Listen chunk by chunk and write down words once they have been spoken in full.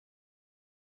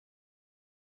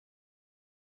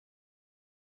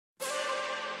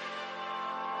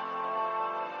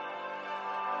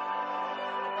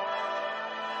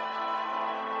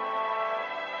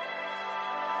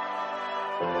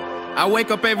I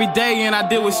wake up every day and I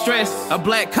deal with stress. A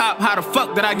black cop, how the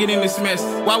fuck did I get in this mess?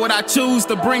 Why would I choose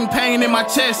to bring pain in my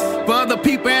chest for other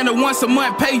people and a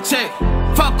once-a-month paycheck?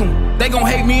 Fuck them, they gon'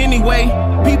 hate me anyway.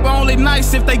 People only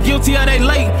nice if they guilty or they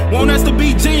late. Want us to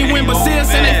be genuine, but see us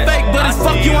and they fake. But it's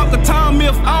fuck you, Uncle Tom,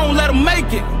 if I don't let them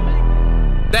make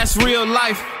it. That's real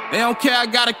life. They don't care I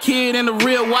got a kid and a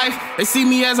real wife. They see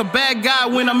me as a bad guy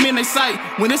when I'm in their sight.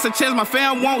 When it's a chance my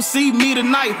fam won't see me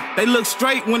tonight. They look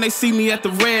straight when they see me at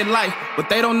the red light. But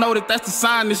they don't know that that's the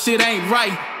sign this shit ain't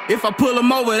right. If I pull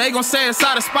them over, they gon' say it's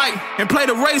out of spite. And play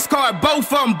the race card,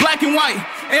 both of them black and white.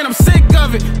 And I'm sick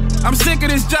of it. I'm sick of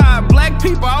this job. Black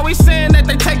people always saying that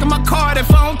they taking my card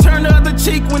if I don't turn the other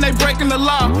cheek when they breaking the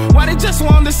law. Why they just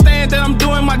won't understand that I'm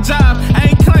doing my job? I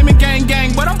ain't claiming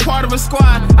gang, but I'm part of a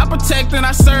squad. I protect and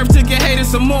I serve to get hated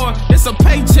some more. It's a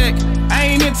paycheck, I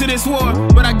ain't into this war.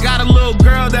 But I got a little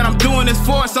girl that I'm doing this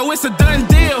for, so it's a done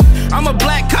deal. I'm a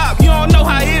black cop, you don't know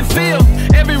how it feel.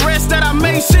 Every rest that I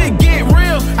make, shit get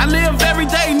real. I live every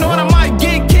day knowing I might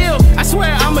get killed. I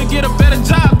swear I'ma get a better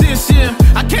job this year.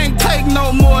 I can't take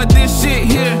no more of this shit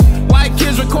here. White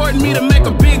kids recording me to make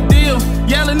a big deal,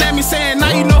 yelling at me saying,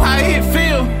 now you know how it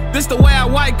feel. This the way our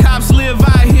white cops live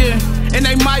out here. And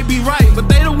they might be right, but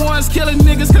they the ones killing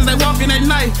niggas cause they walking at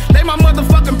night. They my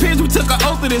motherfucking peers, we took an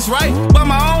oath of this, right? But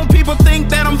my own people think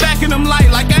that I'm backing them light.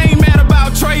 Like I ain't mad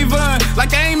about Trayvon,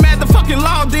 like I ain't mad the fucking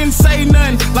law didn't say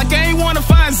nothing. Like I ain't wanna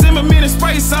find Zimmerman and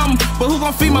spray something. But who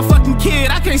gon' feed my fucking kid?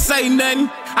 I can't say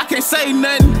nothing, I can't say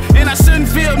nothing. And I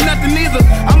shouldn't feel nothing either.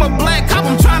 I'm a black cop,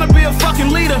 I'm trying to be a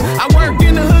fucking leader. I work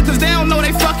in the hood cause they don't know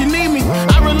they fucking need me.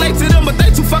 I relate to them but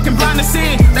they too fucking blind to see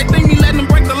it. They think me letting them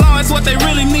break the law is what they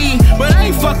really need. But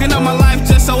I ain't fucking up my life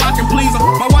just so I can please them.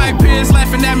 My white peers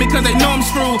laughing at me cause they know I'm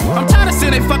screwed. I'm tired of seeing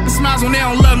they fucking smiles when they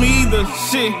don't love me either.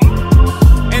 Shit.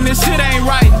 And this shit ain't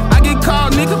right. I get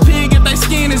called nigga pig if they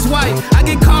skin is white. I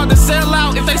get called to sell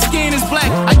out if they skin is black.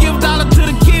 I give dollar to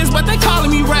the kids but they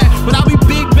calling me rat. But I'll be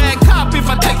big bad cop if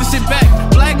I take the shit back.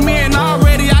 Black men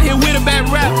already out here with a bad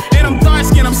rap. And I'm dark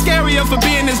skinned, I'm scarier for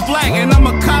being this black. And I'm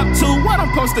a cop too, what I'm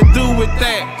supposed to do with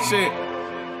that shit?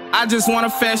 I just want a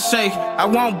fair shake. I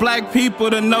want black people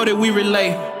to know that we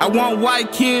relate. I want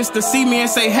white kids to see me and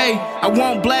say, hey. I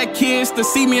want black kids to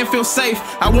see me and feel safe.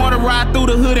 I want to ride through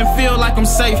the hood and feel like I'm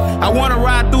safe. I want to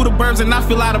ride through the burbs and not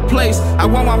feel out of place. I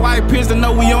want my white peers to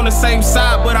know we on the same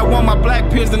side, but I want my black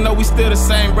peers to know we still the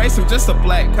same race. I'm just a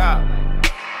black cop.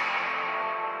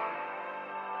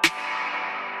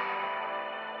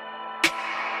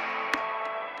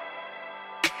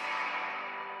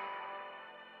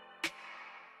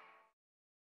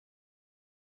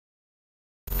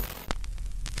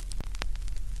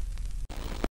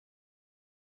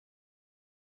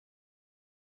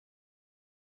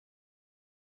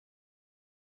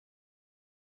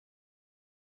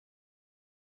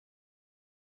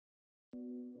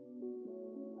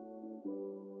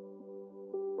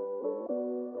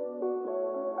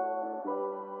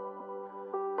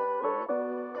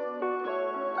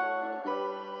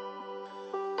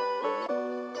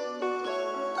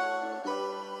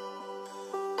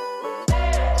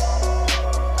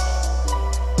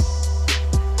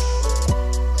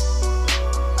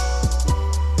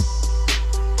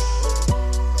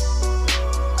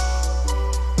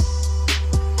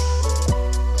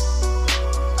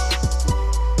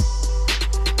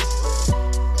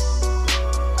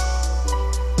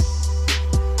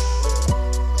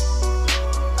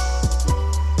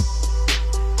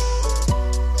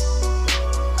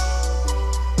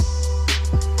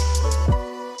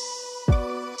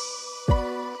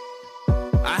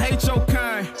 Your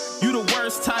kind, you the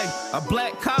worst type. A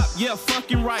black cop, yeah,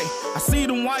 fucking right. I see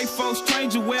them white folks,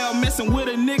 stranger well, messing with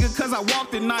a nigga cause I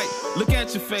walked at night. Look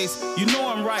at your face, you know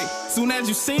I'm right. Soon as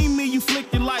you see me, you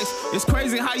flick your lights. It's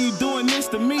crazy how you doing this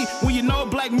to me when you know a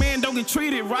black man don't get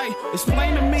treated right.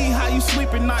 Explain to me how you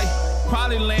sleep at night.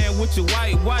 Probably laying with your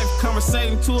white wife,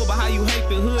 conversating to her about how you hate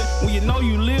the hood when you know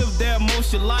you live there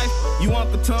most your life. You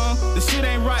Uncle Tom, the shit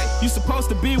ain't right. You supposed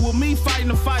to be with me fighting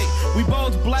the fight. We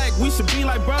both black, we should be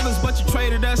like brothers, but you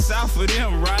traded us out for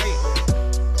them, right?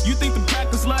 You think the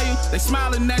crackers love you? They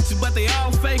smiling at you, but they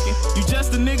all faking. You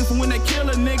just a nigga for when they kill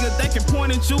a nigga. They can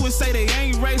point at you and say they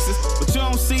ain't racist, but you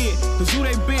don't see it, cause you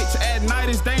they bitch. At night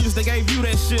it's dangerous, they gave you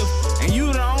that shift. And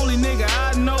you the only nigga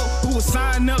I know who was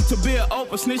signed up to be an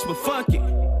open snitch, but fuck it.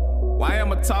 Why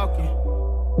am I talking?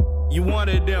 You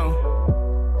wanted them.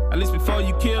 At least before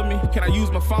you kill me, can I use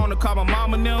my phone to call my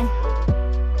mama now?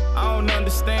 I don't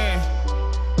understand.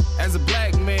 As a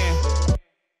black man,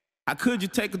 how could you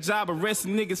take a job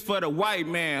arresting niggas for the white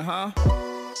man, huh?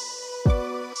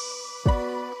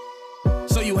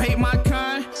 So you hate my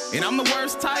kind? And I'm the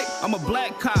worst type, I'm a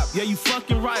black cop, yeah, you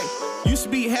fucking right. Used to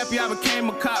be happy I became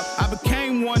a cop, I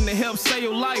became one to help save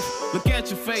your life. Look at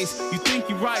your face, you think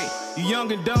you're right. You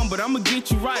young and dumb, but I'ma get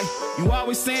you right. You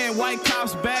always saying white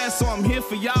cops bad, so I'm here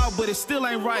for y'all, but it still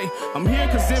ain't right. I'm here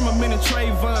cause Zimmerman and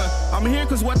Trayvon. I'm here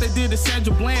cause what they did to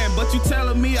Sandra Bland. But you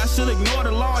telling me I should ignore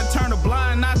the law and turn a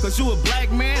blind eye cause you a black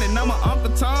man and I'm a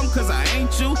Uncle Tom cause I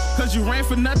ain't you. Cause you ran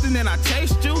for nothing and I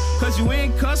chased you. Cause you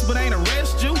ain't cuss but ain't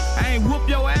arrest you. I ain't whoop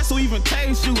your ass or even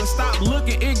tase you. And stop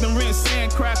looking ignorant and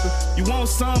saying cracker. You want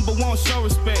some but won't show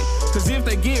respect. Cause if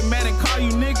they get mad and call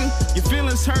you nigga, your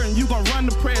feelings hurting, you gon' run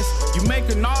the press. You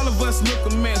making all of us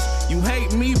look a mess. You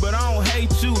hate me but I don't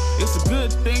hate you. It's a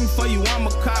good thing for you, I'm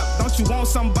a cop. Don't you want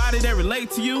somebody that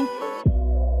relate to you?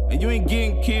 And you ain't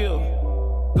getting killed.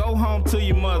 Go home to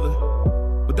your mother.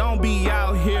 But don't be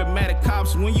out here mad at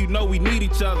cops when you know we need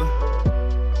each other.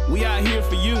 We out here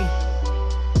for you.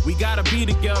 We gotta be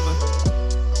together.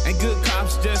 And good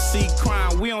cops just see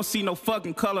crime. We don't see no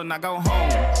fucking color. Now go home.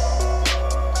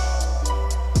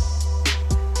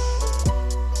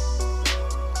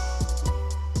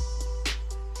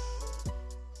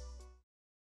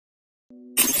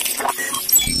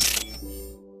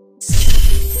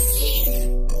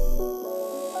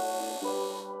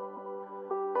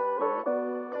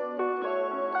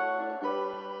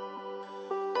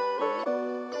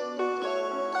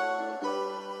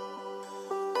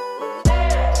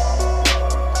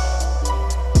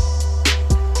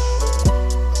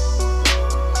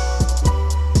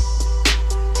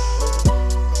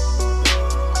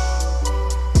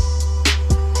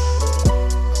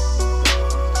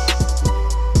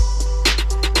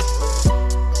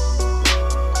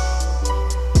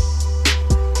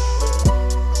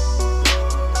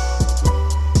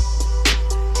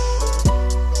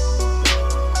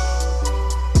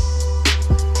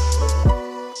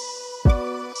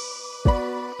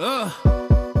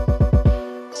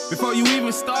 Before you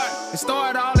even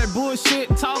start all that bullshit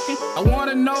talking, I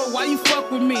wanna know why you fuck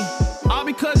with me. All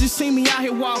because you see me out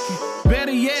here walking.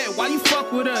 Better yet, why you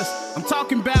fuck with us? I'm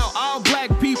talking about all black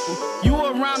people. You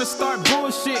were around to start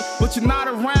bullshit, but you're not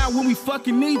around when we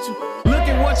fucking need you. Look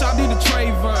at what y'all did to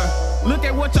Trayvon. Look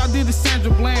at what y'all did to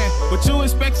Sandra Bland. But you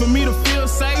expect for me to feel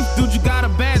safe? Dude, you got a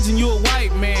badge and you a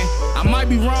white man. I might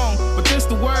be wrong, but this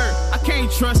the word. I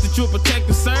can't trust that you'll protect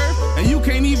and serve. And you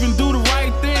can't even do the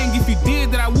right thing. If you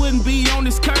did, that I wouldn't be on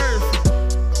this curve.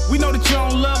 We know that you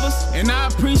don't love us, and I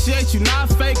appreciate you not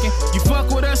faking. You fuck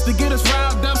with us to get us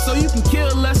riled up so you can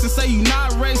kill us and say you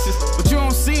not racist. But you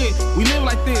don't see it, we live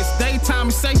like this. Daytime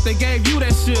is safe, they gave you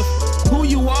that shift. Who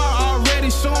you are already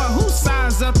showing who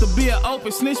signs up to be an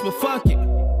open snitch, but fuck it.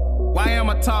 Why am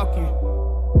I talking?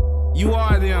 You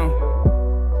are them.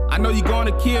 I know you're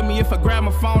gonna kill me if I grab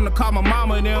my phone to call my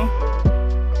mama and them.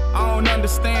 I don't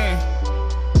understand.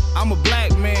 I'm a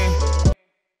black man.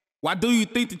 Why do you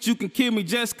think that you can kill me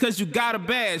just cause you got a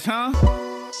badge, huh?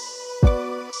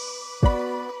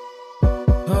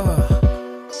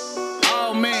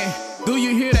 Oh man, do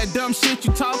you hear that dumb shit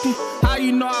you talking? How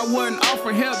you know I wasn't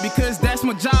offering help? Because that's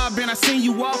my job and I seen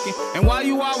you walking. And why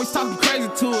you always talking crazy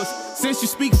to us? Since you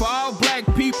speak for all black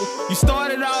people, you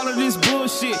started all of this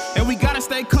bullshit. And we gotta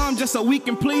stay calm just so we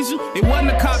can please you. It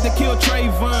wasn't a cop that killed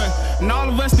Trayvon, and all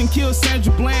of us didn't kill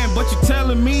Sandra Bland. But you're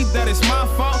telling me that it's my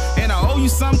fault, and I owe you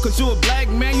something cause you a black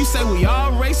man. You say we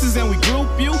all racist and we group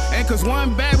you, and cause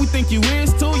one bad we think you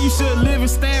is too. You should live and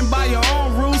stand by your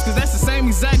own rules, cause that's the same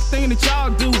exact thing that y'all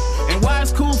do. And why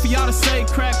it's cool for y'all to say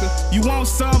cracker? You want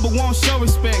some but won't show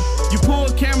respect. You pull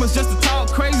cameras just to talk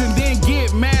crazy and then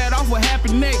get mad off what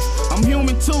happened next. I'm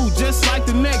human too, just like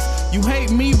the next. You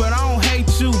hate me, but I don't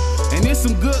hate you. And there's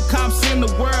some good cops in the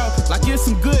world, like there's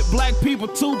some good black people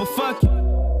too, but fuck it.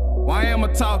 Why am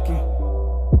I talking?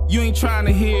 You ain't trying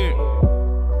to hear it.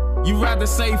 You rather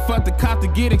say fuck the cop to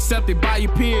get accepted by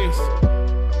your peers.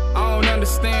 I don't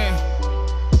understand.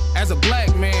 As a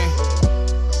black man,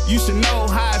 you should know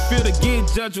how I feel to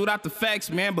get judged without the facts,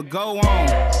 man, but go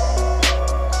on.